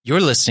You're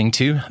listening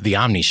to The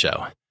Omni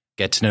Show.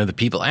 Get to know the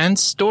people and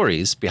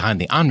stories behind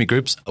the Omni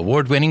Group's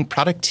award-winning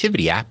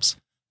productivity apps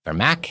for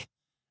Mac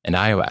and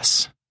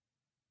iOS.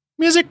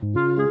 Music.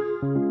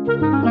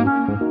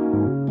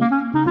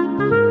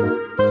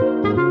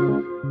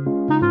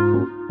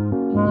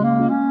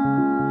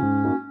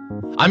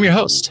 I'm your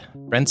host,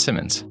 Brent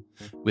Simmons.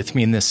 With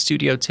me in the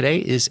studio today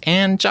is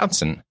Ann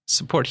Johnson,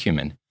 support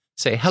human.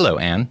 Say hello,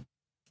 Ann.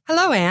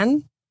 Hello,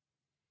 Ann.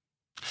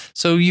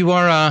 So you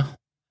are a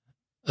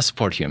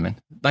support human.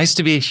 Nice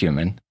to be a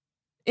human.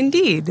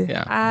 Indeed.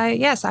 Yeah.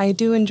 Yes, I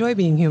do enjoy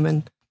being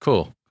human.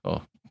 Cool.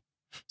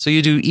 So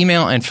you do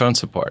email and phone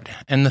support.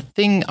 And the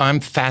thing I'm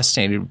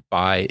fascinated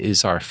by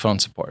is our phone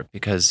support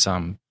because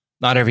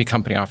not every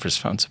company offers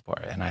phone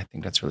support. And I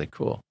think that's really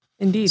cool.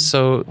 Indeed.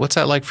 So what's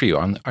that like for you?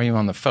 Are you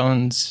on the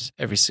phones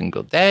every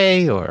single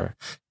day or?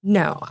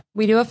 No,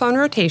 we do a phone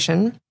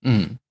rotation.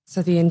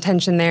 So the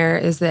intention there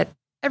is that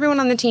everyone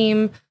on the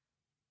team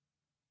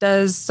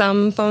does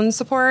some phone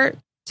support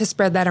to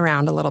spread that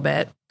around a little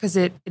bit because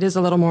it is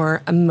a little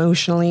more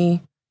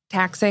emotionally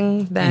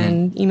taxing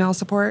than email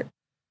support.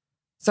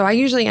 So I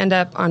usually end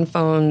up on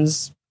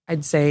phones,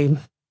 I'd say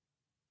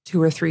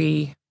 2 or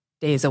 3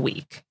 days a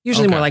week,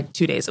 usually more like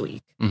 2 days a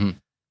week. Mm-hmm.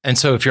 And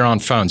so if you're on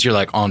phones, you're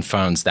like on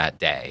phones that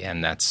day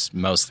and that's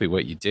mostly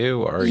what you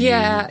do? Or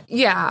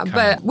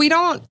but we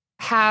don't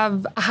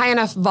have a high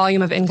enough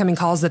volume of incoming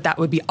calls that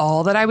would be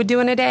all that I would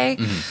do in a day.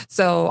 Mm-hmm.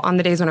 So on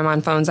the days when I'm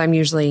on phones, I'm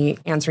usually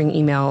answering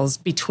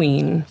emails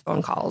between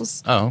phone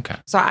calls. Oh, okay.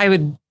 So I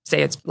would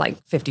say it's like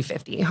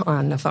 50-50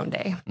 on a phone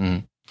day.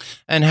 Mm-hmm.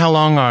 And how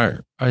long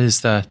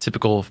is the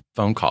typical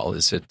phone call?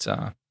 Is it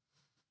a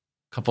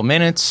couple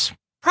minutes?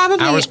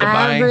 Probably hours go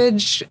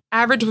average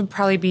would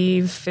probably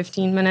be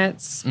 15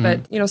 minutes.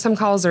 Mm-hmm. But, some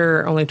calls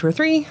are only 2 or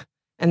 3.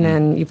 And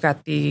then you've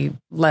got the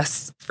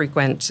less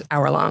frequent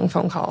hour-long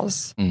phone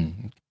calls.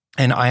 Mm.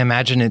 And I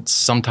imagine it's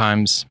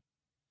sometimes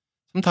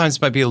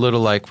might be a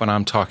little like when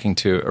I'm talking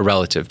to a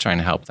relative trying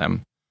to help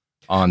them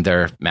on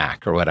their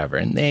Mac or whatever.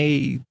 And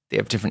they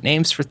have different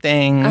names for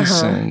things.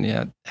 Uh-huh.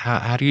 And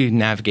how do you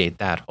navigate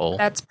that whole?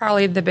 That's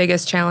probably the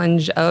biggest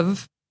challenge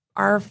of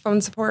our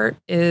phone support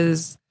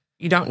is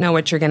you don't know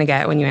what you're going to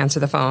get when you answer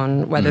the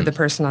phone, whether the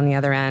person on the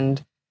other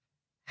end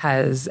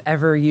has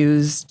ever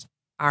used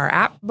our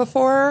app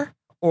before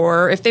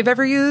or if they've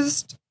ever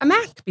used a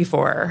Mac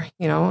before.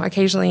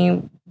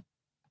 Occasionally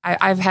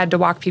I've had to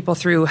walk people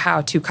through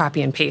how to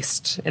copy and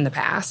paste in the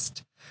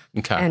past.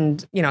 Okay.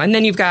 And, and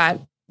then you've got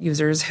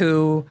users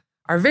who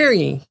are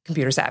very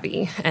computer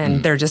savvy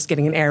and they're just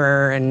getting an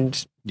error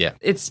and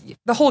it's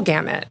the whole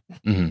gamut.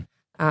 Mm-hmm.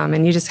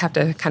 And you just have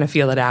to kind of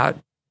feel it out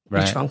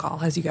each phone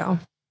call as you go.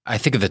 I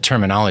think of the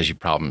terminology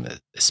problem,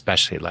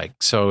 especially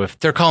so if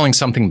they're calling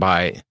something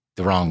by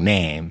the wrong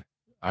name,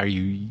 are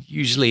you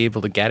usually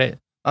able to get it?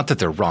 Not that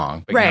they're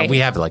wrong, but we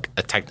have like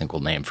a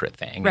technical name for a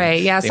thing.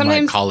 Right. Yeah. They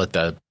sometimes might call it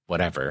the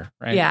whatever.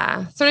 Right.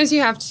 Yeah. Sometimes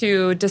you have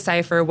to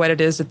decipher what it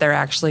is that they're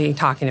actually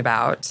talking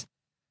about.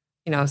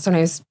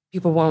 Sometimes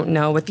people won't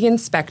know what the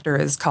inspector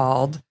is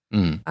called,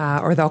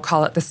 or they'll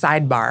call it the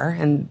sidebar.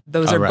 And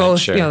those are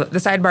both, the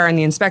sidebar and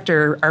the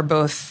inspector are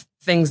both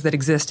things that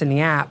exist in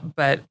the app,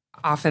 but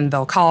often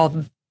they'll call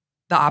the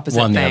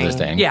opposite thing. The other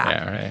thing.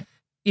 Yeah. Right.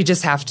 You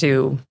just have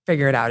to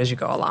figure it out as you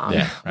go along.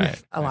 Yeah, right.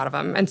 With a lot of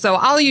them. And so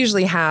I'll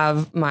usually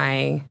have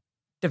my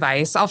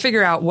device. I'll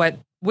figure out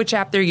which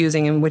app they're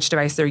using and which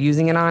device they're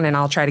using it on, and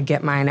I'll try to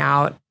get mine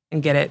out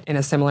and get it in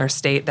a similar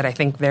state that I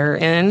think they're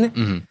in.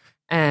 Mm-hmm.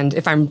 And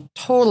if I'm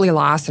totally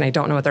lost and I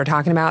don't know what they're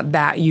talking about,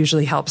 that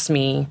usually helps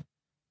me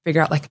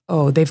figure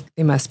out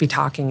they must be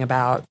talking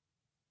about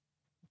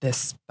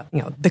this,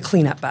 the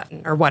cleanup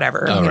button or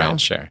whatever. Oh, right.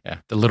 Sure. Yeah.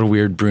 The little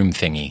weird broom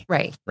thingy.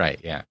 Right. Right.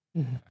 Yeah.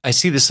 Mm-hmm. I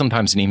see this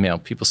sometimes in email.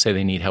 People say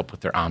they need help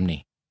with their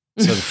Omni.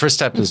 So the first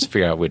step is to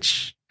figure out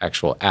which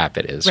actual app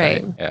it is.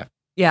 Right. Yeah.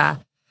 Yeah.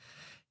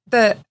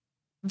 The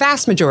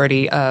vast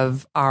majority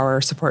of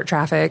our support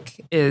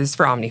traffic is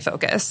for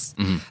OmniFocus.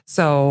 Mm-hmm.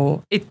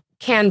 So it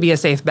can be a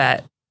safe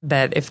bet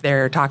that if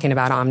they're talking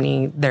about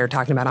Omni, they're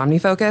talking about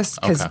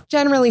OmniFocus. Because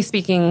generally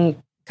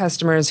speaking,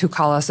 customers who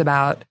call us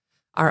about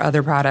our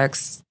other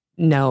products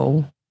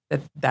know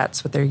that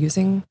that's what they're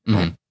using.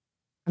 Mm-hmm.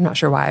 I'm not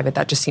sure why, but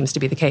that just seems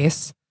to be the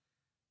case.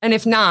 And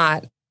if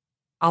not,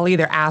 I'll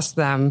either ask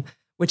them,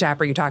 which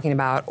app are you talking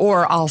about?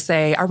 Or I'll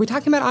say, are we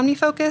talking about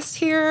OmniFocus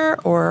here?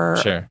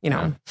 Or,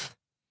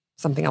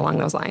 something along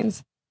those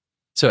lines.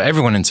 So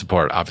everyone in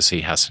support obviously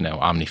has to know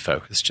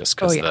OmniFocus just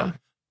because of the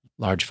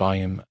large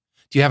volume.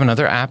 Do you have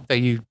another app that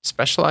you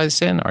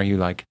specialize in? Are you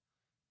like...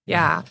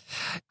 Yeah.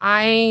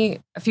 A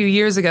few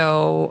years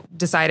ago,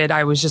 decided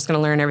I was just going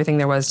to learn everything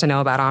there was to know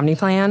about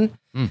OmniPlan.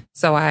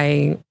 So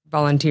I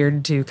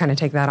volunteered to kind of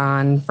take that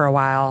on for a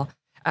while.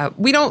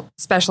 We don't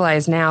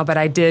specialize now, but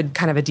I did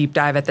kind of a deep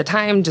dive at the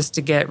time just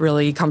to get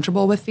really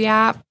comfortable with the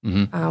app.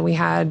 Mm-hmm. We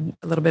had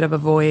a little bit of a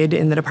void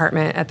in the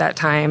department at that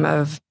time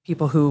of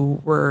people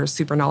who were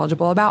super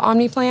knowledgeable about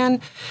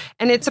OmniPlan.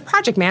 And it's a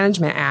project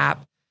management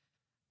app.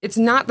 It's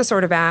not the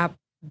sort of app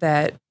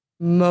that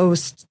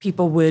most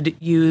people would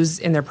use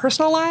in their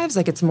personal lives.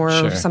 Like it's more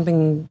of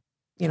something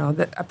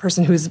a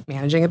person who's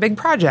managing a big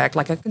project,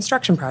 like a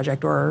construction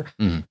project or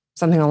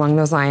something along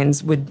those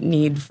lines, would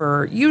need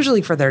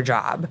usually for their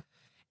job.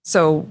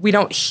 So we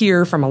don't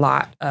hear from a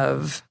lot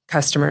of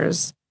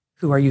customers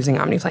who are using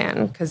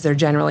OmniPlan because they're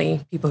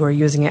generally people who are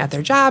using it at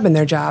their job, and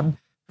their job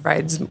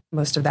provides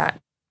most of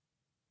that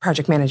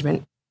project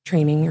management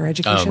training or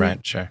education. Oh,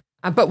 right, sure.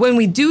 But when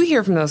we do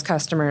hear from those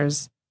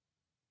customers,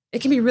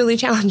 it can be really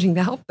challenging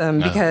to help them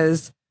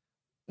because,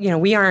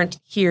 we aren't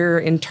here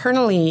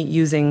internally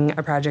using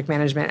a project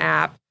management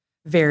app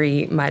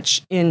very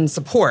much in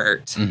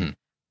support. Mm-hmm.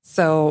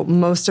 So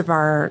most of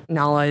our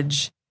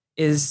knowledge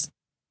is,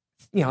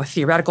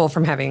 theoretical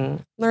from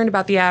having learned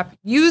about the app,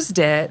 used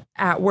it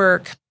at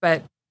work.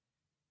 But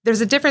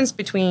there's a difference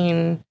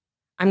between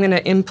I'm going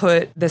to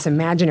input this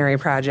imaginary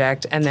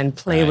project and then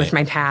play with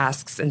my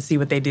tasks and see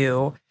what they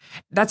do.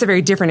 That's a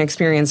very different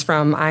experience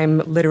from I'm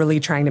literally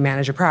trying to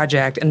manage a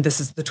project and this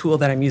is the tool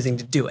that I'm using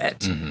to do it.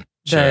 Mm-hmm.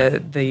 Sure.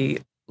 The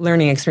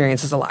learning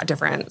experience is a lot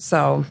different.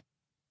 So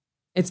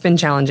it's been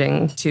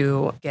challenging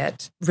to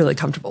get really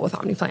comfortable with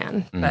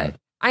OmniPlan. Mm-hmm. But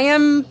I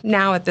am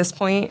now at this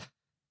point.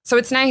 So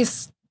it's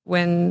nice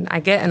when I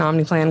get an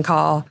OmniPlan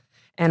call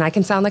and I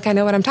can sound like I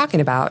know what I'm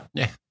talking about.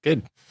 Yeah,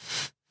 good.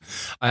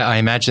 I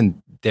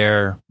imagine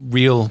their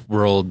real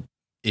world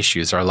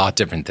issues are a lot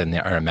different than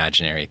our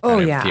imaginary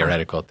kind of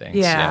theoretical things.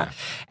 Yeah.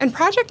 And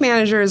project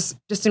managers,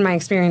 just in my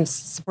experience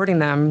supporting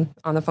them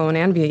on the phone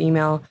and via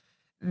email,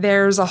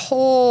 there's a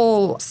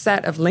whole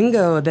set of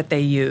lingo that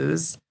they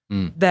use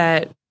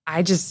that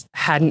I just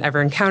hadn't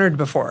ever encountered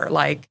before.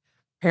 Like,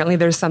 apparently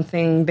there's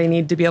something they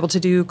need to be able to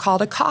do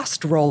called a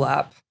cost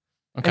roll-up.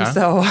 Okay. And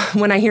so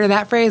when I hear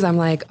that phrase, I'm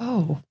like,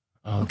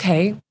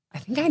 okay, I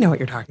think I know what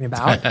you're talking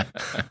about.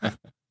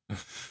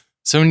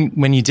 So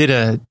when you did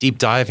a deep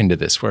dive into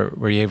this,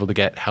 were you able to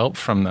get help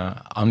from the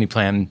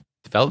OmniPlan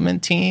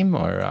development team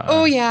or?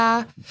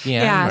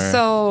 Yeah.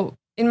 So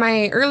in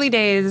my early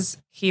days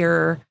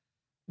here,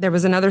 there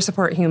was another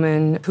support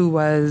human who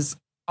was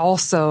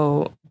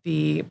also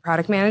the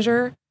product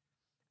manager,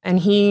 and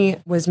he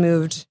was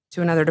moved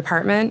to another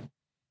department.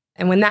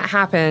 And when that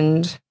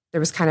happened, there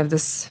was kind of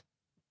this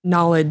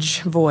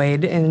knowledge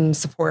void in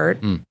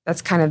support.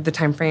 That's kind of the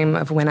time frame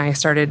of when I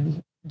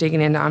started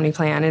digging into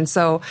OmniPlan. And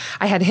so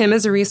I had him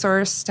as a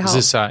resource to help.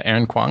 Is this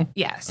Aaron Kwong?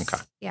 Yes.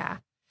 Okay. Yeah.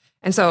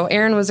 And so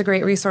Aaron was a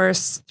great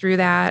resource through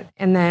that.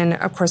 And then,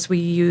 of course, we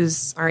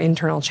use our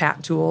internal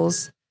chat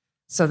tools.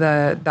 So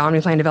the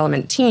OmniPlan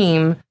development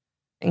team,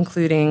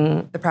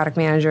 including the product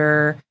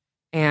manager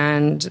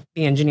and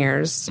the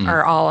engineers,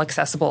 are all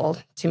accessible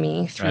to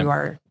me through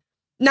our,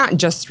 not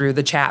just through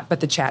the chat, but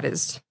the chat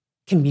is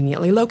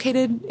conveniently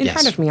located in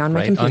front of me on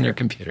my computer. On your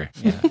computer.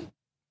 Yeah.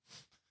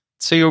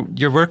 So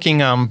you're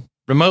working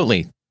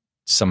remotely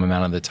some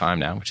amount of the time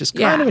now, which is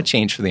kind of a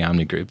change for the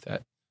Omni Group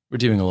that we're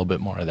doing a little bit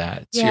more of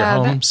that. So you're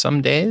home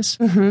some days?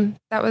 Mm-hmm.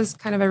 That was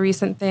kind of a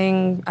recent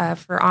thing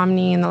for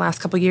Omni in the last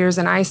couple of years.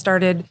 And I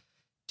started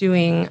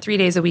doing 3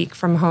 days a week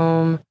from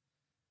home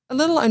a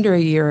little under a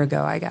year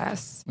ago, I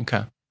guess.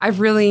 Okay. I've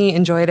really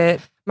enjoyed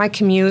it. My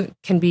commute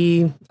can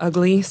be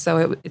ugly,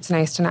 so it's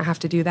nice to not have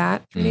to do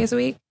that 3 days a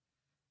week.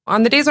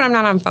 On the days when I'm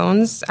not on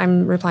phones,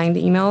 I'm replying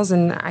to emails,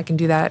 and I can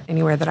do that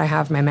anywhere that I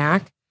have my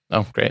Mac.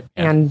 Oh, great.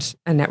 Yeah. And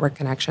a network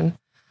connection.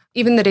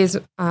 Even the days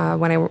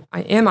when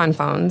I am on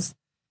phones,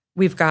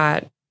 we've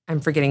got, I'm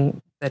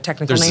forgetting the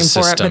technical name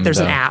for it, but there's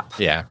an app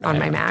on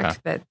my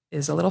Mac that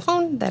is a little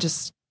phone that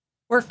just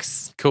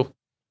works. Cool.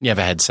 You have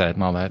a headset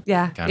and all that.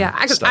 Yeah.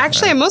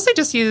 I mostly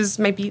just use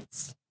my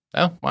Beats.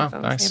 Oh, wow.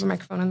 Nice. They have a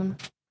microphone in them.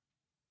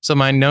 So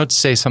my notes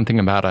say something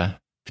about a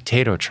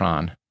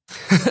Potatotron.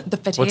 The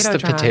Potatotron. What's the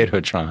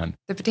Potatotron?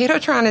 The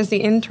Potatotron is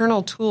the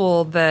internal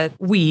tool that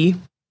we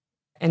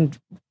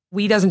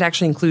doesn't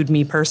actually include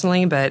me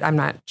personally, but I'm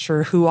not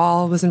sure who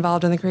all was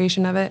involved in the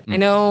creation of it. I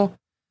know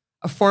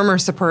a former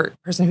support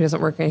person who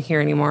doesn't work here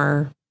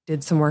anymore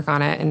did some work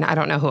on it, and I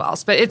don't know who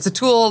else. But it's a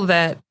tool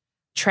that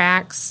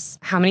tracks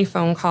how many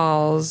phone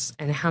calls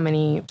and how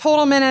many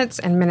total minutes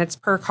and minutes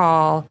per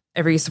call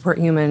every support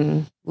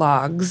human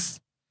logs.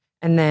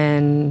 And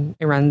then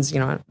it runs,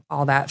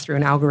 all that through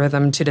an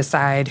algorithm to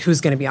decide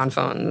who's going to be on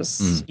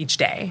phones each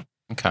day.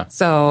 Okay.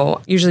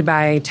 So usually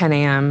by 10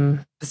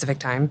 a.m. Pacific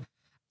time,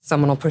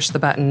 someone will push the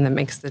button that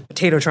makes the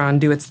Potatotron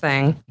do its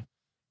thing.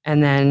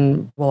 And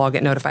then we'll all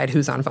get notified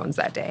who's on phones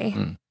that day.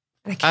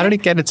 How did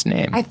it get its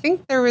name? I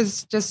think there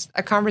was just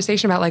a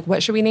conversation about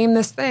what should we name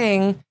this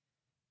thing?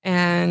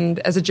 And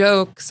as a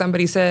joke,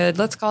 somebody said,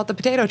 let's call it the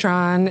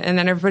Potatotron. And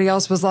then everybody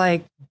else was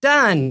like,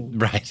 done.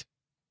 Right.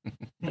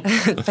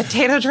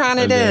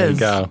 Potatotron it there is.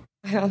 There you go.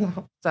 I don't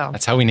know. So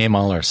that's how we name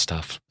all our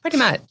stuff. Pretty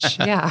much,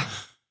 yeah.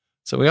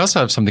 So we also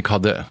have something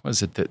called the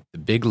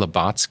Big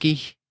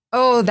Lebowski?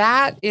 Oh,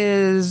 that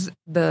is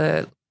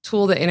the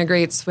tool that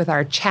integrates with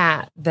our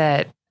chat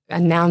that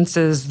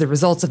announces the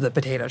results of the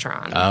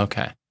Potatotron. Oh,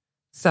 okay.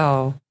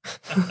 So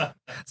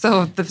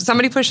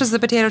somebody pushes the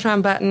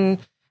Potatotron button,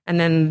 and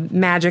then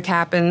magic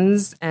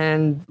happens,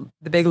 and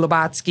the Big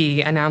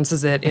Lebowski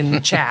announces it in the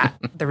chat,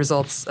 the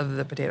results of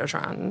the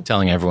Potatotron.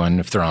 Telling everyone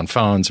if they're on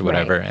phones or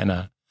whatever. Right.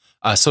 And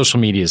Social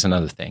media is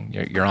another thing.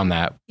 You're on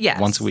that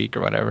once a week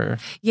or whatever.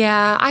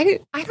 Yeah, I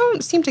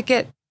don't seem to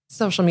get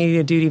social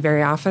media duty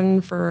very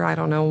often for I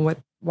don't know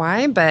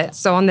why. But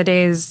so on the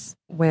days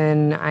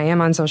when I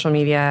am on social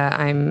media,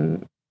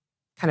 I'm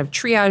kind of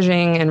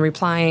triaging and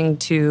replying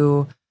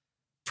to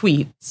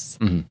tweets.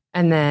 Mm-hmm.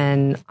 And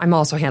then I'm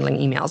also handling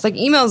emails, like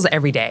emails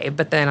every day.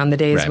 But then on the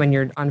days when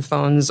you're on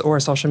phones or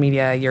social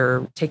media,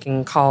 you're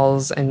taking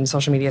calls and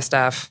social media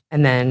stuff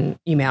and then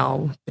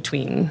email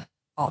between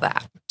all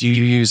that. Do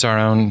you use our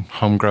own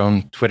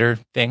homegrown Twitter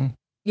thing?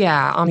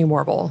 Yeah,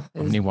 OmniWarble.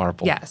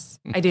 OmniWarble. Yes,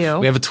 I do.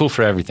 We have a tool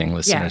for everything,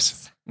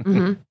 listeners. Yes.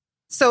 Mm-hmm.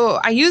 So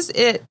I use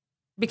it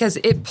because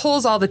it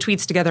pulls all the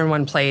tweets together in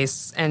one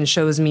place and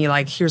shows me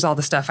like, here's all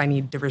the stuff I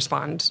need to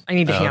respond. I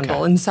need to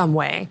handle in some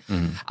way.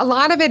 Mm-hmm. A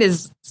lot of it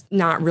is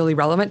not really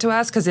relevant to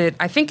us because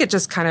I think it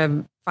just kind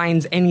of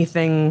finds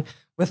anything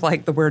with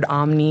like the word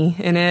Omni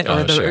in it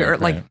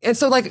and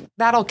so like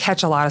that'll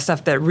catch a lot of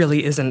stuff that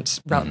really isn't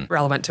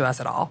relevant to us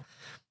at all.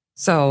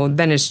 So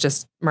then it's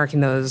just marking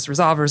those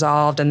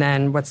resolved. And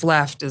then what's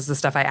left is the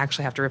stuff I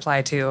actually have to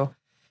reply to.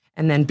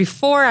 And then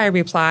before I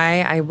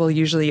reply, I will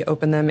usually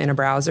open them in a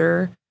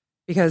browser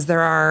because there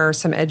are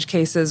some edge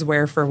cases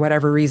where for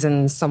whatever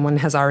reason, someone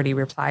has already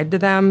replied to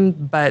them,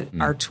 but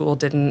our tool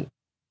didn't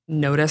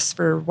notice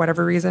for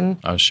whatever reason.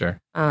 Oh, sure.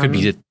 Could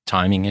be a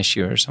timing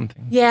issue or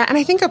something. Yeah. And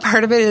I think a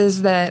part of it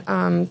is that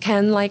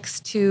Ken likes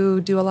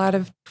to do a lot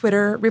of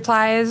Twitter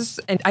replies,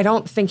 and I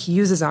don't think he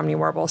uses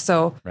OmniWarble.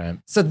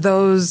 So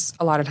those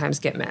a lot of times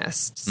get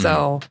missed.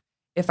 So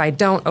if I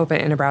don't open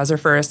it in a browser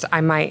first,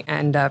 I might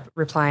end up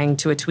replying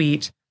to a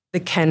tweet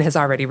that Ken has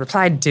already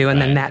replied to,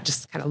 and then that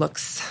just kind of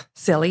looks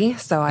silly.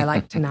 So I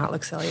like to not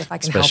look silly if I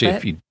can help it. Especially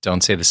if you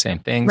don't say the same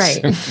things.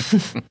 Right.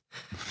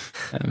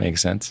 That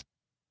makes sense.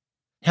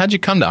 How'd you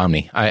come to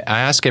Omni? I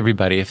ask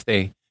everybody if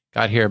they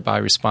got here by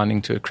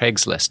responding to a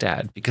Craigslist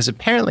ad, because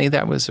apparently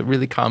that was a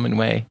really common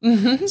way.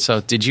 Mm-hmm. So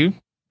did you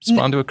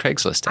respond to a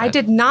Craigslist ad? I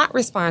did not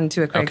respond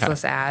to a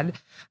Craigslist ad,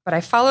 but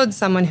I followed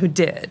someone who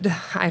did.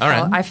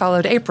 I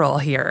followed April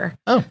here.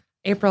 Oh.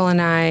 April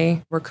and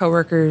I were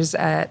coworkers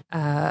at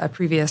a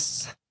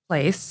previous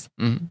place,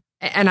 and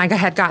I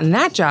had gotten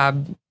that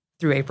job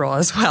through April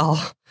as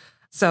well.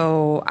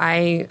 So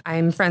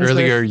I'm friends with...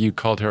 Earlier you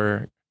called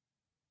her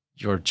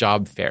your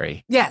job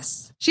fairy.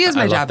 Yes, she is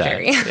my job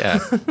fairy. Yeah.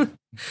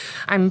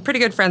 I'm pretty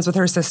good friends with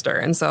her sister.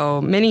 And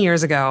so many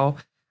years ago,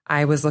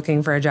 I was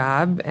looking for a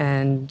job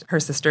and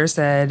her sister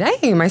said,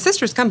 hey, my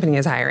sister's company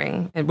is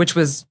hiring, this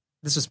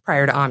was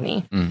prior to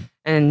Omni.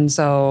 And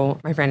so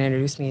my friend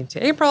introduced me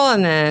to April,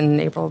 and then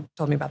April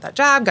told me about that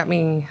job, got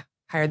me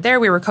hired there.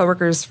 We were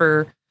coworkers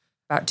for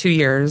about 2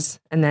 years.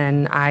 And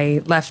then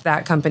I left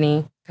that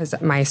company because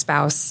my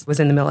spouse was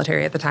in the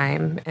military at the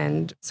time.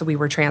 And so we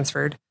were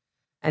transferred.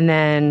 And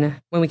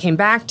then when we came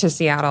back to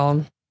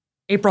Seattle,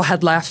 April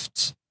had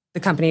left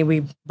the company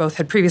we both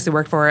had previously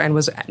worked for and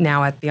was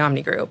now at the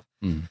Omni Group.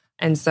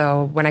 And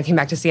so when I came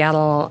back to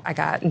Seattle, I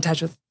got in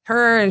touch with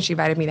her and she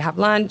invited me to have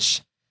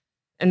lunch.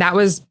 And that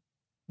was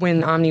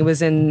when Omni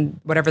was in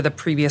whatever the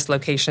previous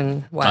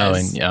location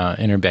was. Oh, in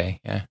Inner Bay,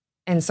 yeah.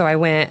 And so I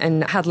went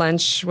and had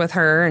lunch with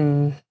her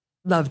and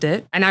loved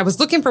it. And I was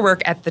looking for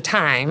work at the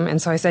time.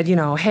 And so I said,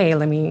 hey,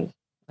 let me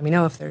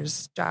know if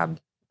there's a job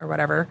or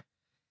whatever.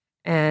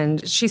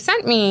 And she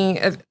sent me,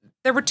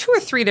 there were 2 or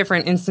 3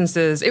 different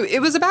instances.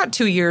 It was about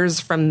 2 years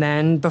from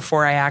then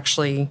before I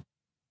actually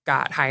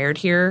got hired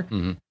here.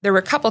 There were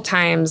a couple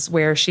times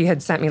where she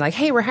had sent me like,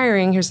 hey, we're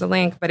hiring, here's the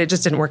link. But it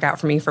just didn't work out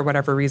for me for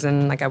whatever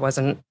reason. Like I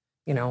wasn't,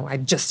 I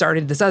just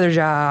started this other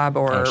job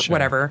or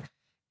whatever.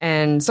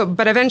 And so,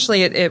 but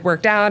eventually it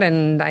worked out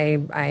and I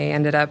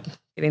ended up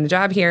getting the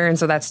job here. And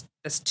so that's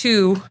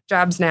 2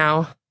 jobs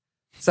now.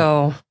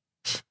 So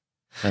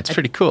that's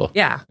pretty cool.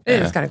 Yeah,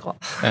 it is kind of cool.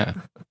 Yeah.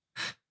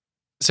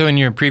 So in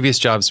your previous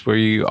jobs, were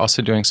you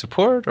also doing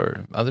support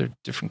or other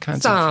different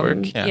kinds of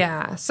work?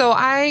 Yeah. So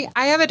I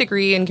have a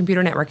degree in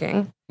computer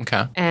networking.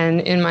 Okay.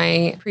 And in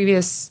my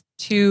previous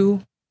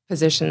 2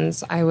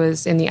 positions, I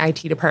was in the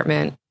IT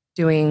department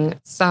doing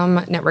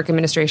some network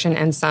administration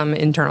and some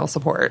internal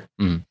support.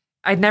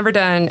 I'd never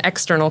done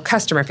external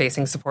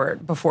customer-facing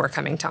support before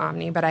coming to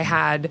Omni, but I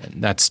had...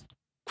 And that's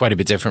quite a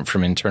bit different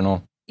from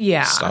internal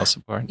style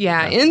support.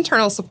 Yeah.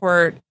 Internal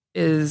support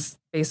is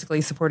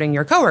basically supporting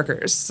your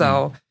coworkers.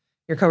 So...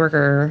 your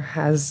coworker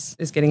is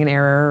getting an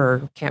error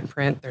or can't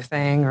print their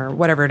thing or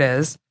whatever it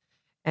is,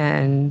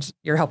 and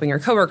you're helping your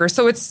coworker.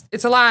 So it's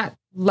a lot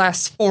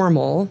less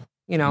formal,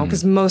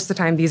 because most of the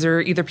time these are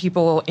either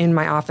people in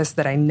my office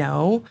that I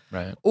know,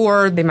 right,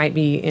 or they might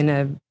be in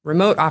a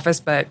remote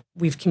office, but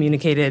we've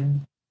communicated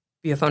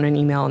via phone and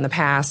email in the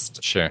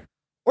past. Sure.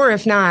 Or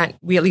if not,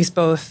 we at least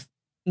both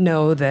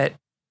know that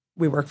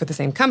we work for the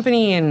same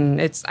company, and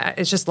it's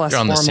just less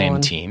You're on formal. the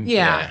same team.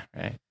 Yeah.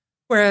 Right.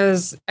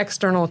 Whereas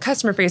external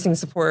customer-facing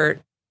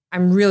support,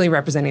 I'm really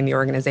representing the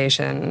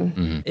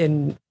organization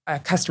in a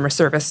customer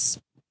service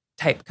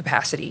type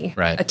capacity,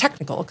 right, a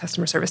technical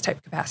customer service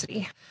type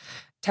capacity.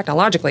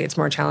 technologically, it's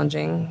more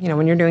challenging.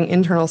 When you're doing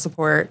internal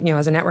support,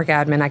 as a network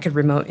admin, I could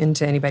remote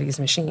into anybody's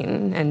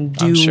machine and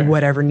do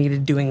whatever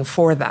needed doing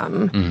for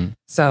them. Mm-hmm.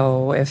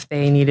 So if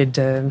they needed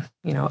to,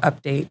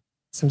 update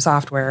some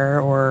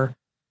software or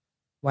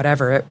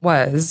whatever it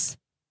was,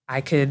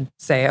 I could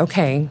say,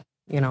 okay,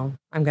 I'm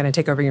going to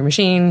take over your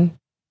machine.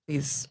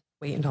 Please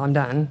wait until I'm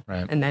done.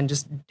 Right. And then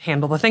just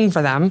handle the thing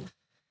for them.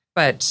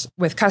 But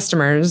with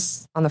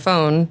customers on the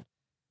phone,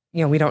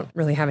 we don't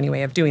really have any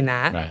way of doing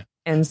that. Right.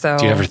 And so,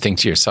 do you ever think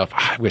to yourself,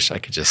 I wish I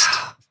could just...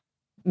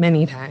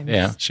 Many times.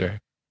 Yeah, sure.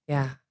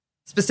 Yeah.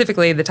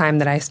 Specifically, the time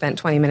that I spent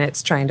 20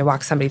 minutes trying to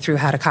walk somebody through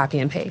how to copy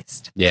and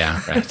paste.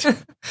 Yeah,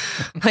 right.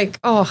 Like,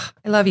 oh,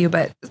 I love you,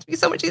 but it'd be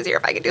so much easier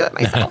if I could do it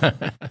myself.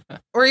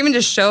 Or even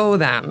just show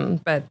them.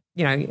 But,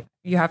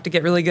 you have to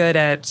get really good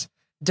at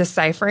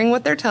deciphering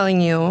what they're telling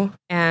you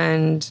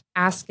and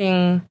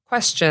asking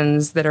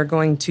questions that are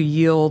going to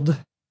yield,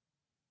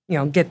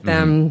 get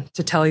them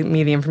to tell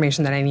me the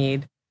information that I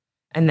need,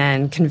 and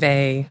then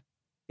convey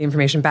the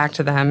information back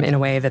to them in a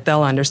way that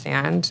they'll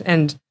understand.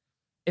 And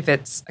if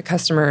it's a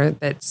customer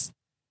that's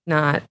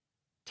not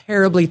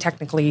terribly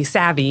technically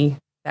savvy,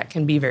 that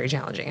can be very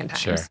challenging at times.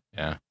 Sure,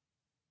 yeah.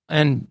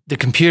 And the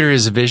computer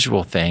is a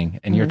visual thing,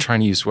 and you're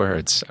trying to use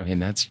words. I mean,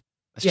 that's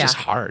just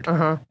hard.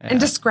 Uh-huh. Yeah. And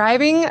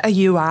describing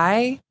a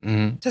UI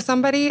to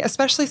somebody,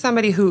 especially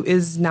somebody who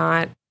is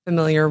not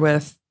familiar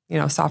with,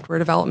 software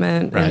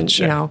development, right, and,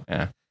 sure.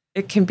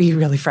 it can be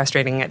really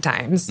frustrating at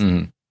times.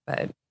 Mm-hmm.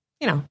 But,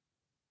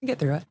 you get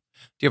through it.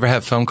 Do you ever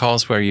have phone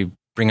calls where you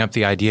bring up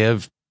the idea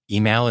of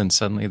email and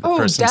suddenly the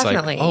person's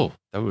definitely. like, oh,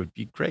 that would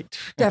be great?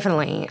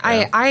 Definitely.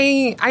 Yeah.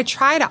 I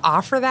try to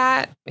offer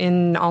that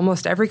in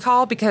almost every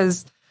call,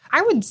 because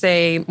I would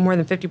say more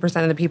than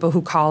 50% of the people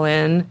who call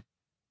in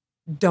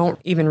don't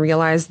even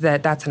realize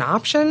that that's an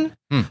option.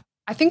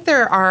 I think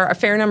there are a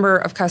fair number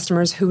of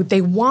customers who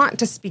they want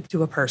to speak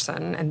to a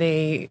person, and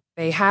they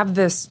have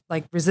this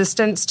like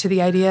resistance to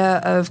the idea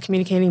of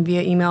communicating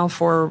via email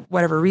for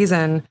whatever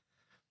reason.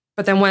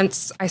 But then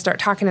once I start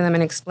talking to them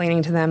and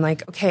explaining to them,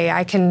 like,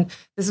 okay,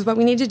 this is what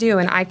we need to do,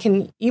 and I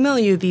can email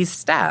you these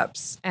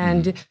steps.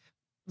 And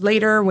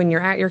later when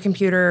you're at your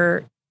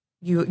computer,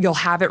 you'll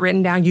have it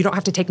written down. You don't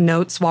have to take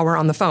notes while we're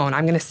on the phone.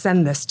 I'm going to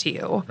send this to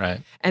you. Right.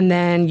 And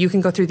then you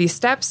can go through these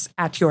steps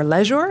at your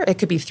leisure. It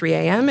could be 3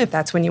 a.m. if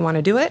that's when you want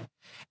to do it.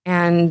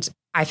 And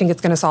I think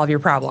it's going to solve your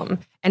problem.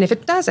 And if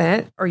it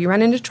doesn't, or you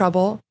run into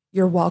trouble,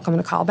 you're welcome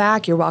to call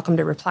back. You're welcome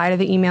to reply to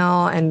the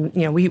email. And,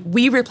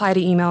 we reply to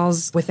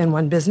emails within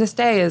 1 business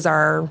day is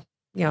our,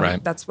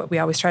 right. That's what we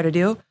always try to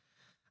do.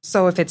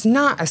 So if it's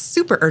not a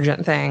super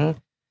urgent thing,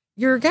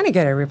 you're going to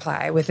get a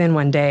reply within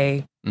 1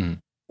 day.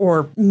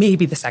 Or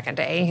maybe the second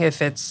day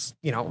if it's,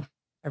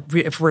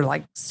 if we're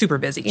like super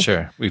busy.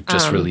 Sure. We've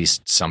just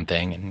released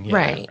something. And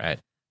right.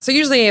 So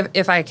usually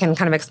if I can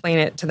kind of explain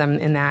it to them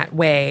in that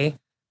way,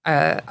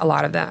 a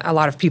lot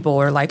of people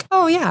are like,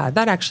 oh yeah,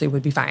 that actually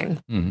would be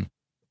fine.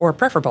 Or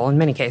preferable in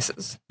many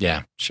cases.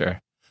 Yeah, sure.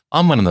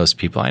 I'm one of those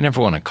people. I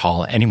never want to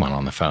call anyone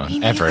on the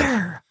phone,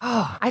 ever.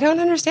 Oh, I don't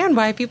understand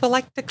why people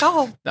like to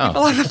call people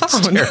on the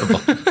phone.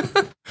 It's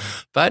terrible.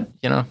 But,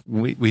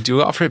 we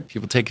do offer it.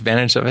 People take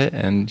advantage of it.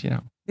 And,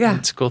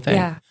 it's a cool thing.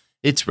 Yeah.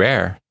 It's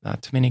rare.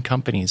 Not too many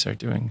companies are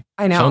doing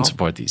phone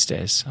support these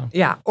days. So.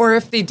 Yeah. Or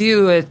if they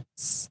do,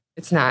 it's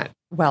not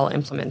well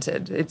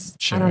implemented.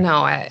 I don't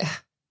know.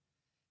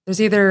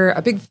 There's either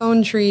a big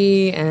phone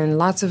tree and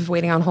lots of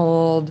waiting on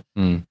hold.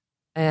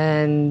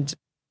 And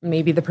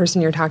maybe the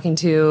person you're talking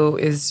to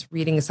is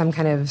reading some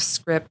kind of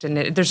script, and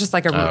there's just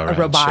like a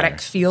robotic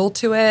feel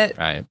to it.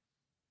 Right.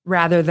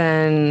 Rather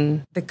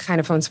than the kind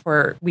of phone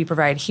support we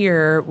provide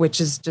here, which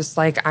is just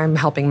like I'm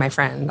helping my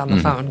friend on the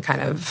phone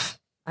kind of,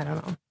 I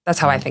don't know. That's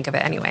how I think of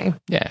it anyway.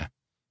 Yeah.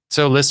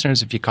 So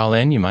listeners, if you call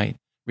in, you might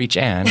reach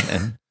Anne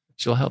and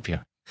she'll help you.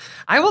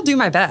 I will do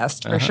my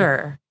best for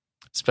sure.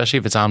 Especially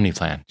if it's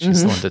OmniPlan.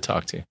 She's the one to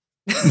talk to.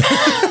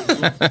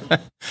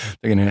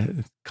 They're going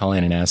to call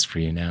in and ask for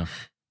you now.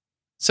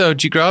 So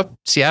did you grow up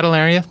Seattle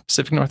area,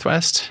 Pacific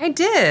Northwest? I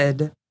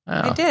did.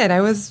 Wow. I did.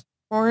 I was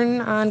born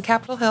on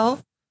Capitol Hill.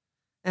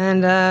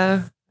 And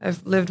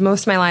I've lived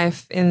most of my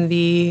life in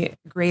the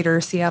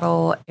greater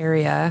Seattle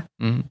area.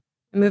 I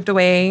moved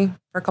away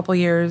for a couple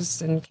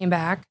years and came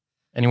back.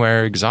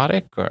 Anywhere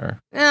exotic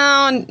or?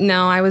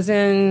 No. I was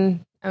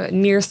in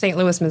near St.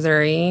 Louis,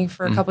 Missouri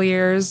for a couple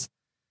years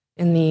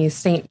in the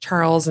St.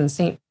 Charles and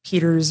St.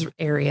 Peter's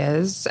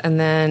areas. And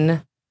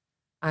then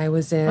I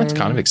was in... That's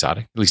kind of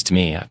exotic, at least to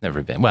me. I've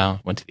never been. Well,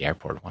 went to the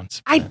airport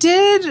once. I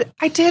did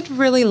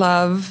really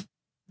love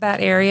that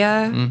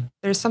area.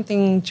 There's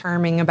something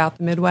charming about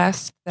the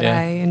Midwest that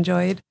I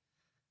enjoyed.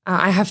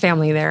 I have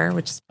family there,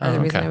 which is part of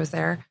the reason I was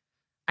there.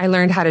 I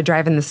learned how to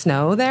drive in the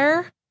snow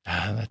there.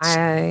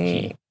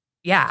 I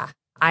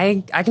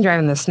can drive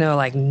in the snow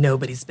like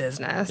nobody's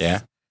business.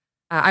 Yeah.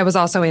 I was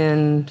also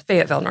in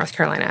Fayetteville, North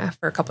Carolina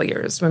for a couple of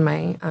years when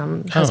my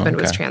husband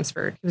was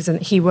transferred.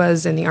 He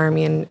was in the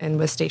Army and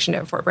was stationed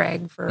at Fort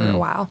Bragg for a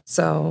while.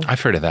 So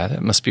I've heard of that.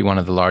 It must be one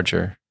of the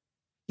larger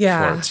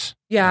Yeah. Forts.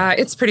 Yeah,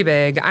 it's pretty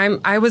big.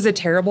 I was a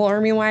terrible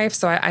Army wife,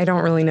 so I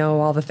don't really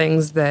know all the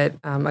things that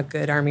a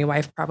good Army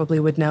wife probably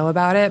would know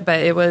about it.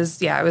 But it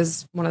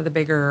was one of the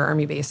bigger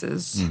Army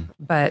bases.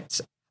 But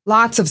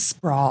lots of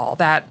sprawl.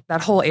 That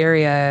whole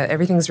area,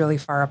 everything's really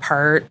far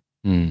apart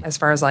as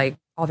far as like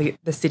all the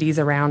cities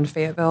around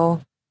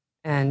Fayetteville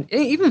and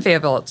even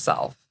Fayetteville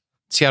itself.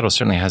 Seattle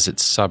certainly has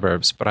its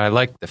suburbs, but I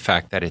like the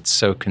fact that it's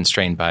so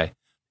constrained by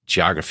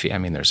geography. I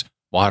mean, there's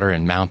water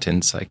and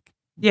mountains, like,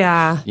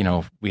 yeah,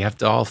 we have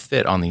to all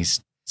fit on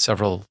these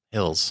several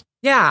hills.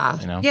 Yeah.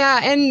 Yeah.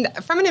 And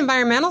from an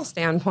environmental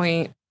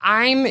standpoint,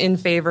 I'm in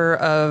favor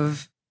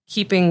of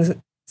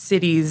keeping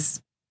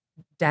cities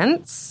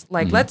dense.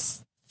 Like,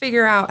 let's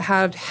figure out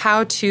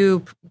how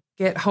to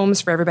get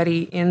homes for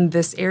everybody in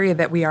this area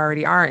that we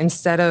already are,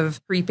 instead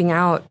of creeping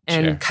out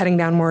and cutting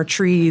down more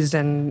trees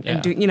and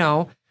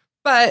do,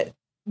 but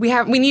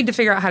we need to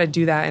figure out how to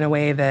do that in a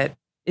way that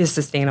is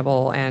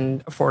sustainable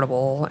and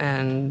affordable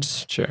and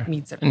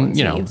meets everyone's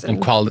needs.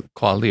 And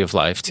quality of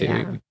life too.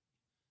 Yeah.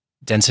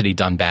 Density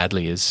done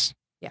badly is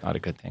not a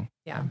good thing.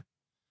 Yeah.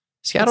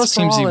 Seattle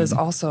is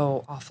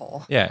also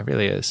awful. Yeah, it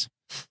really is.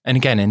 And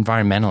again,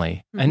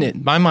 environmentally.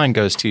 And my mind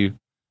goes to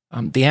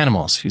the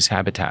animals whose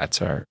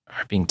habitats are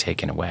being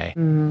taken away.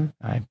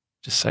 I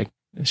just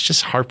it's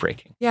just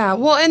heartbreaking. Yeah.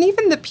 Well, and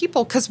even the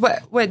people, because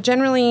what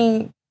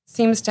generally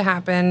seems to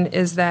happen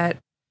is that,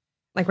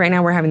 like right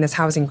now, we're having this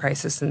housing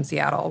crisis in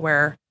Seattle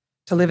where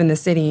to live in the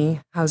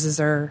city, houses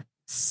are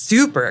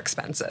super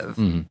expensive.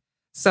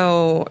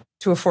 So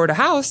to afford a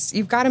house,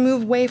 you've got to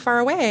move way far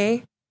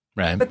away.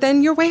 Right. But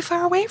then you're way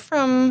far away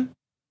from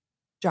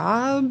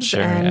jobs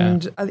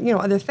and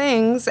other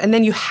things. And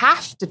then you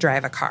have to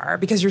drive a car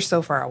because you're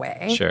so far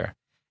away. Sure.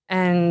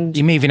 And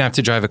you may even have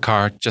to drive a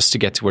car just to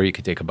get to where you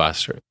could take a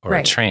bus or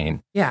a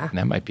train. Yeah. And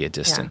that might be a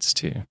distance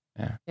too.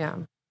 Yeah. Yeah.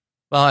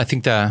 Well, I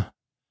think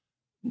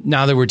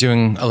now that we're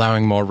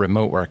allowing more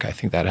remote work, I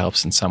think that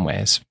helps in some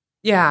ways.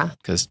 Yeah.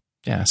 Because,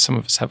 some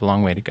of us have a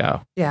long way to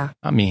go. Yeah.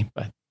 Not me,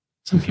 but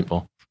some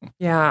people.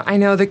 Yeah. I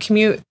know the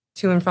commute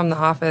to and from the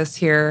office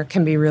here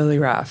can be really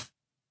rough.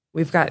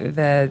 We've got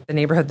the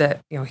neighborhood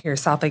that, here,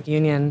 South Lake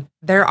Union.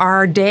 There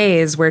are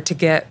days where to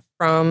get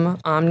from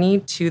Omni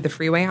to the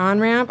freeway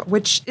on-ramp,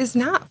 which is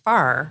not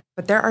far,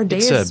 but there are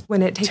days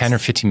when it takes 10 or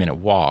 15 minute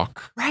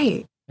walk.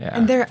 Right. Yeah.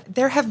 And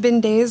there have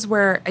been days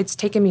where it's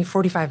taken me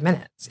 45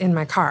 minutes in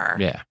my car.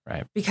 Yeah,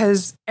 right.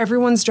 Because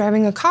everyone's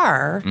driving a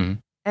car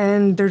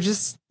and there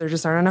just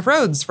aren't enough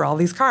roads for all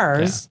these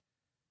cars.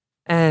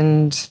 Yeah.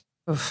 And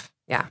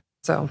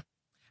so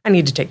I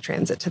need to take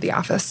transit to the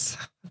office.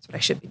 That's what I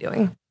should be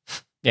doing.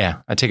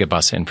 Yeah, I take a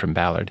bus in from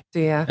Ballard. Do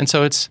you? And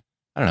so it's,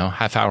 I don't know,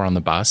 half hour on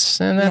the bus,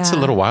 and that's a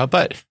little while,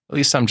 but at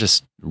least I'm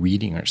just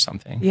reading or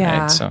something.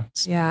 Yeah. Right? So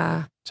it's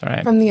all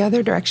right. From the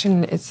other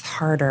direction, it's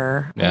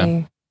harder.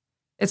 Yeah.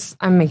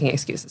 I'm making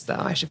excuses, though.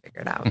 I should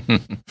figure it out.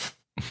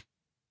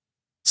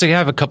 So you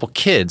have a couple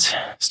kids,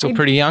 still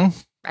pretty young?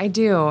 I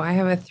do. I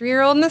have a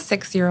 3-year-old and a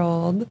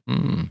 6-year-old.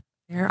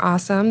 They're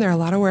awesome. They're a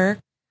lot of work,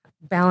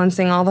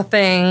 balancing all the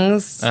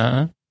things,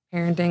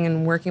 parenting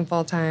and working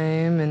full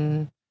time.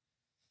 And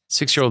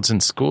 6-year-old's in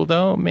school,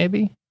 though,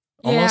 maybe?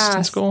 Almost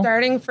in school?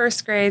 Starting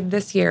first grade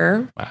this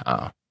year. Wow.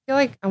 I feel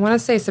like I want to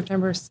say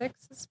September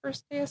 6th is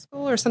first day of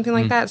school or something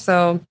like that.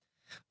 So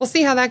we'll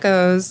see how that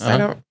goes. I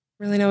don't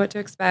really know what to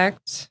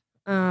expect.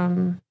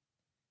 The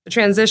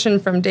transition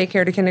from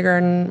daycare to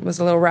kindergarten was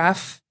a little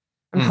rough.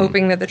 I'm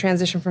hoping that the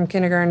transition from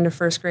kindergarten to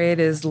first grade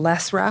is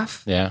less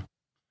rough. Yeah.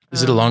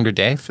 Is it a longer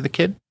day for the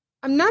kid?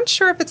 I'm not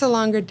sure if it's a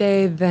longer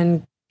day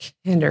than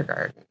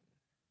kindergarten.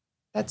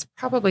 That's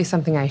probably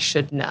something I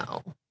should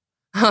know.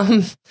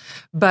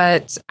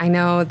 But I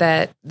know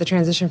that the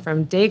transition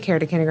from daycare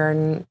to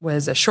kindergarten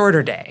was a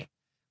shorter day,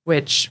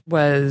 which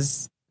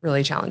was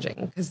really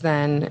challenging because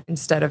then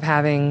instead of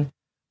having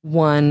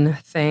one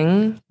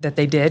thing that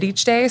they did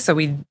each day, so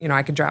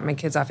I could drop my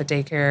kids off at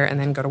daycare and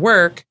then go to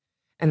work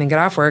and then get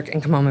off work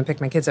and come home and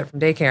pick my kids up from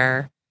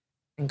daycare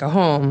and go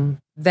home.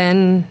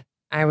 Then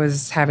I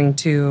was having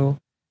to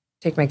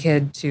take my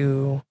kid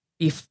to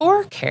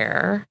before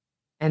care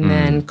and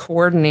then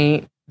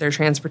coordinate their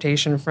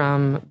transportation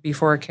from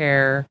before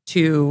care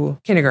to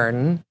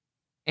kindergarten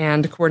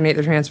and coordinate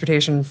their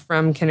transportation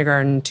from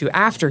kindergarten to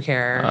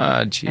aftercare.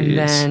 And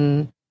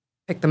then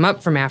pick them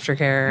up from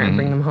aftercare and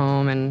bring them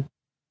home. And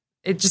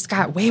it just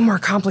got way more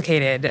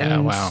complicated.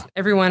 And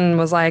everyone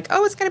was like,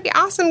 oh, it's going to be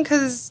awesome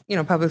because,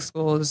 public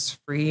school is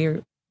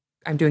free.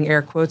 I'm doing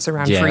air quotes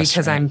around free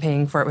because I'm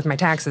paying for it with my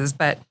taxes.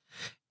 But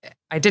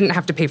I didn't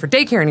have to pay for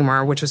daycare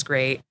anymore, which was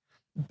great.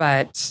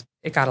 But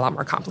it got a lot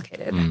more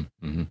complicated.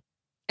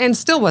 And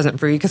still wasn't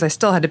free because I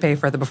still had to pay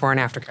for the before and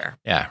after care.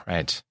 Yeah,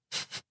 right.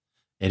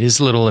 It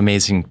is a little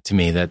amazing to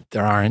me that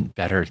there aren't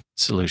better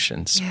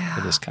solutions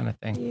for this kind of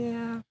thing.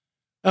 Yeah.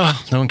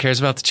 Oh, no one cares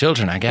about the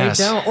children, I guess.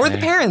 They don't. Or the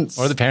parents.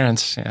 Or the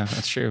parents. Yeah,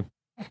 that's true.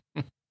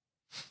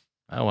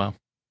 Oh, well.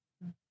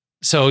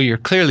 So you're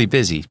clearly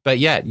busy, but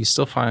yet you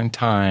still find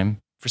time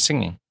for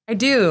singing. I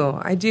do.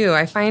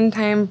 I find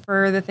time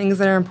for the things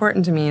that are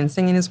important to me, and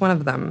singing is one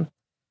of them.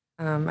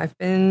 I've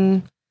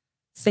been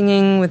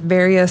singing with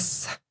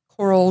various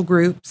choral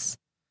groups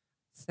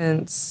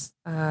since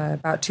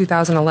about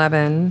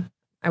 2011.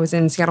 I was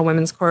in Seattle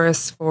Women's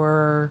Chorus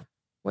for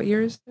what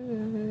years?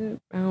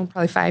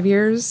 Probably 5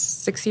 years,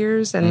 6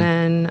 years, and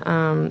then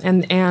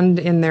and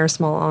in their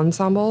small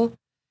ensemble.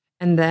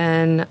 And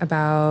then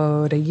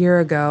about a year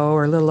ago,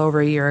 or a little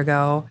over a year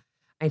ago,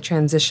 I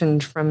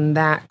transitioned from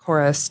that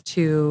chorus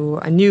to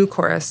a new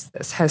chorus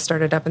that has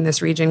started up in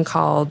this region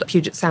called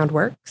Puget Sound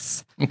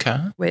Works,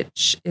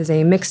 which is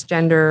a mixed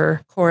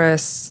gender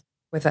chorus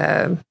with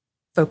a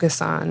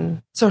focus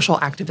on social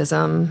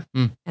activism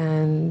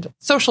and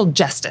social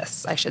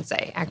justice, I should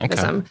say,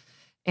 activism. Okay.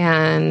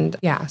 And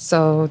yeah,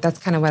 so that's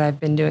kind of what I've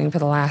been doing for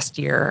the last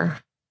year.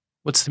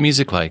 What's the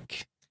music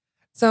like?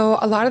 So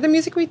a lot of the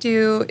music we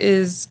do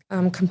is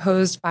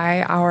composed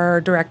by our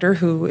director,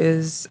 who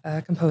is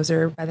a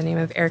composer by the name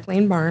of Eric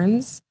Lane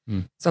Barnes.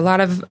 So a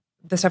lot of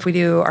the stuff we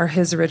do are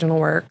his original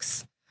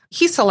works.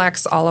 He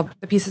selects all of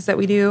the pieces that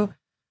we do.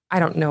 I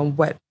don't know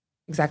what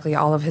exactly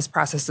all of his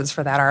processes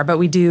for that are, but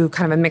we do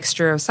kind of a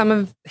mixture of some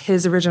of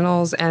his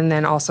originals and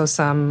then also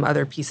some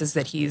other pieces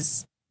that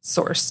he's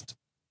sourced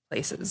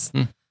places.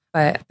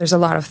 But there's a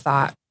lot of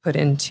thought put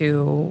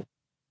into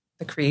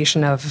the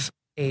creation of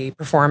a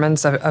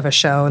performance of a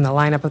show and the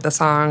lineup of the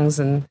songs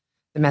and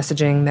the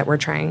messaging that we're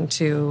trying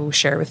to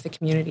share with the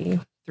community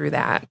through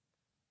that.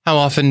 How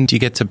often do you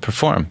get to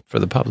perform for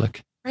the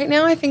public? Right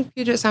now, I think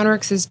Puget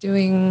Soundworks is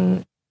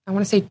doing, I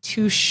want to say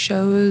 2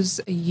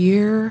 shows a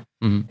year,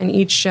 and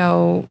each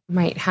show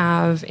might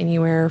have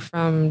anywhere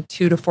from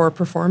 2 to 4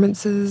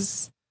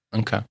 performances.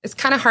 Okay. It's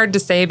kind of hard to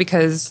say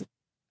because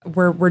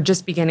we're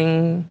just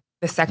beginning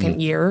the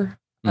second year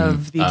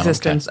of the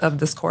existence of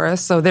this chorus.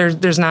 So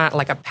there's not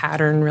like a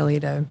pattern really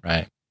to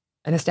an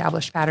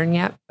established pattern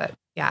yet. But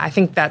yeah, I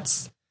think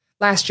that's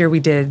last year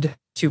we did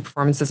 2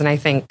 performances, and I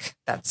think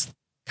that's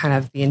kind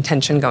of the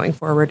intention going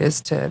forward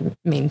is to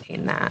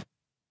maintain that.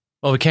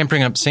 Well, we can't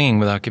bring up singing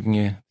without giving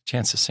you a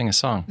chance to sing a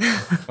song.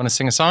 Want to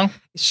sing a song?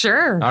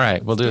 Sure. All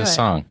right, we'll do a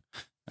song.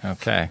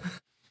 Okay.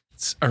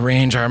 Let's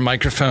arrange our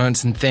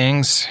microphones and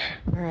things.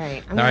 All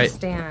right, I'm going to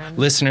stand.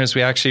 Listeners,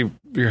 we actually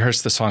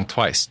rehearsed the song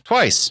twice.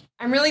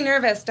 I'm really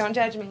nervous. Don't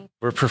judge me.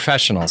 We're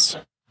professionals.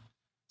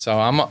 So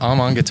I'm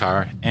on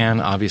guitar,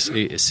 and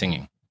obviously is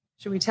singing.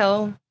 Should we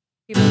tell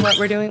people what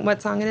we're doing,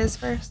 what song it is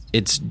first?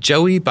 It's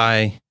Joey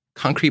by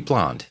Concrete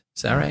Blonde.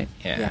 Is that right?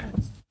 Yeah.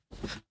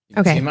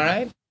 Okay. Am I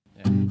right?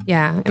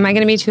 Yeah. Am I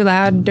going to be too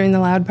loud during the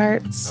loud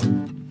parts?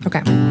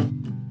 Okay.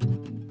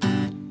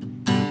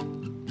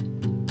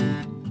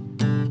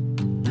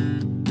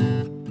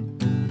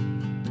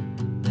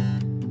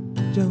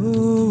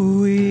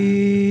 Joey,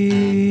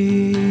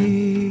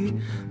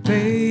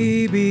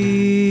 baby,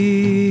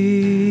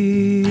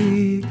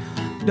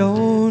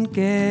 don't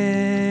get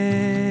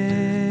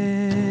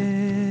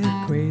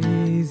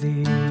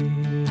crazy.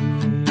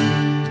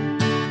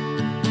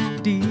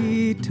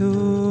 Detours,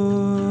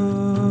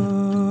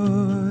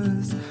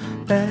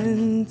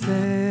 fences,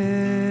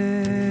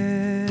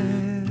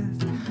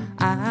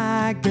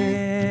 I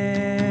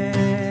get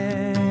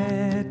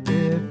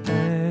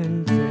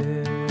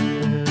defensive.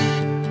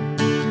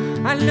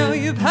 I know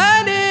you've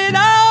heard it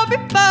all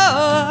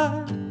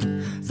before,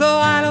 so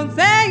I don't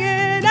say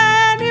it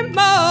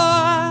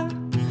anymore.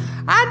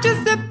 I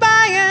just sit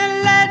by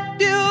and let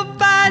you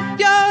fight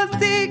your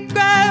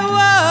secret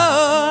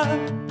war.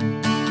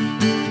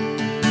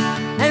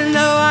 And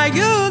though I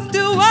used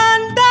to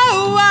wonder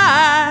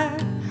why,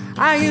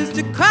 I used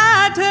to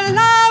cry till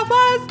I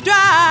was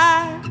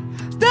dry,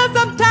 still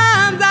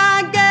sometimes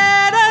I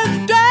get a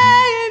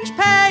strange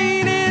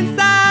pain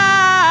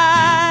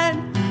inside.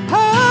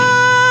 Oh,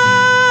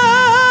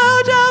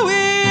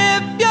 Joey,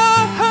 if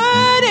you're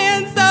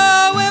hurting, so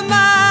am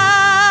I.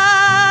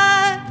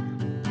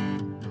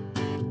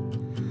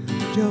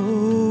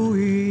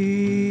 Joey,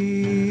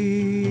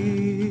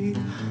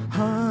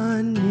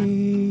 honey,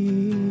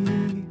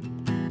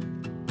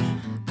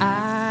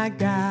 I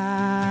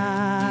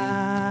got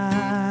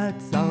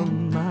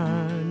some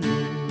money.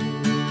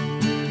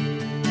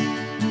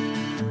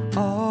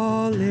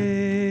 All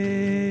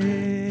is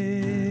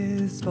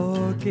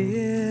forgiven.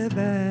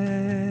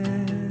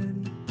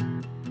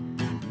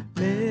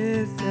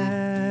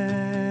 Listen,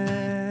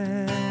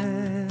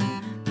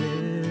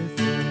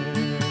 listen.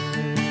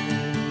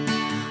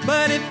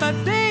 But if I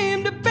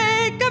seem to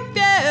be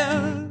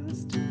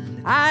confused,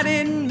 I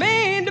didn't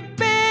mean to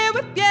be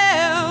with you.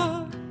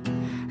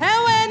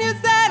 And when you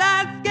said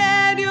I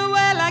scared you,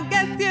 well, I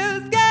guess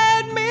you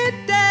scared me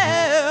too.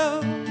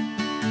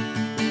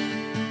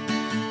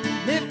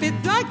 If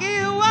it's like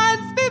it was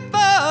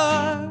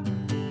before,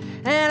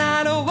 and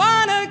I don't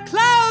want to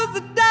close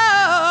the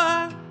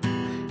door,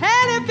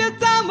 and if you're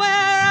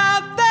somewhere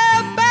out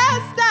there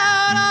passed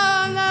out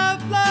on the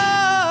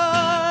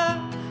floor,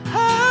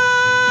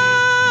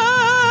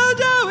 oh,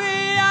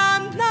 Joey,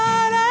 I'm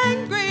not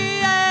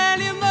angry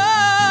anymore.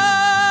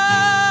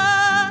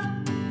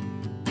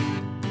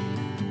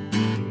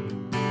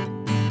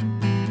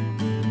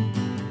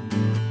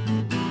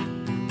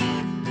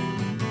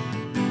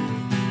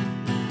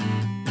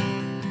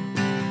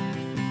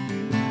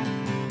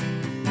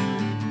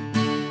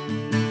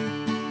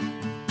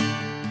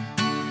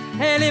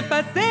 if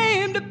I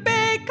seem to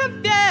be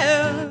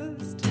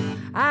confused,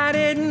 I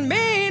didn't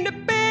mean to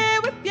be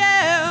with you.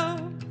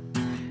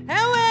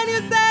 And when you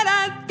said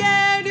I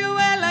scared you,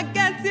 well, I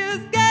guess you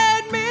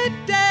scared me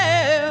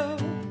too.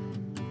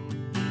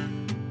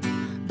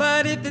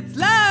 But if it's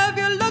love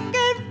you're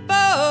looking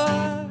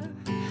for,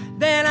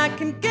 then I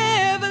can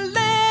give a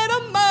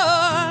little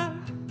more.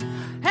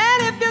 And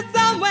if you're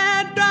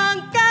somewhere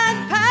drunk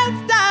and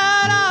passed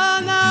out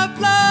on the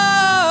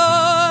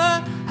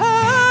floor,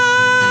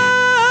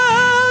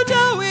 oh,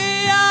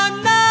 Joey,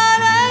 I'm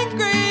not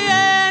angry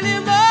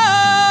anymore.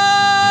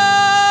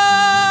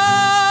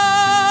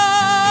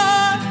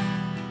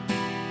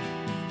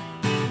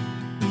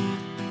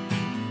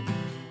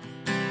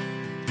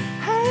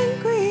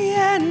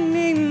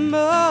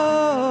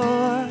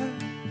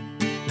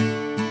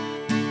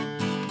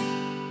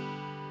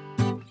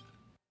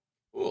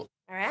 Cool.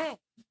 All right.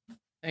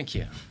 Thank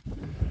you.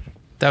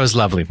 That was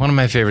lovely. One of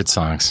my favorite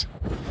songs.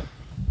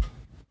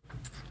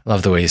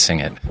 Love the way you sing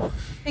it.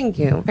 Thank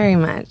you very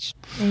much.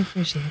 I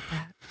appreciate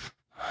that.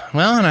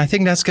 Well, and I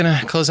think that's going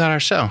to close out our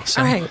show.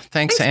 So all right.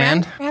 Thanks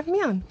Anne. Mark, for having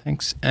me on.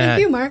 Thanks.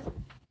 Thank you, Mark.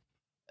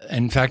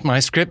 In fact, my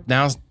script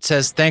now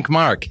says thank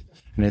Mark.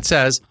 And it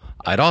says,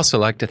 I'd also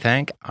like to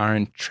thank our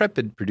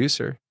intrepid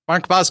producer,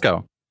 Mark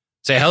Bosco.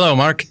 Say hello,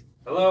 Mark.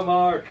 Hello,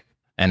 Mark.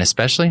 And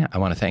especially, I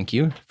want to thank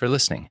you for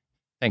listening.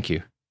 Thank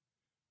you.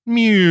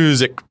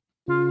 Music.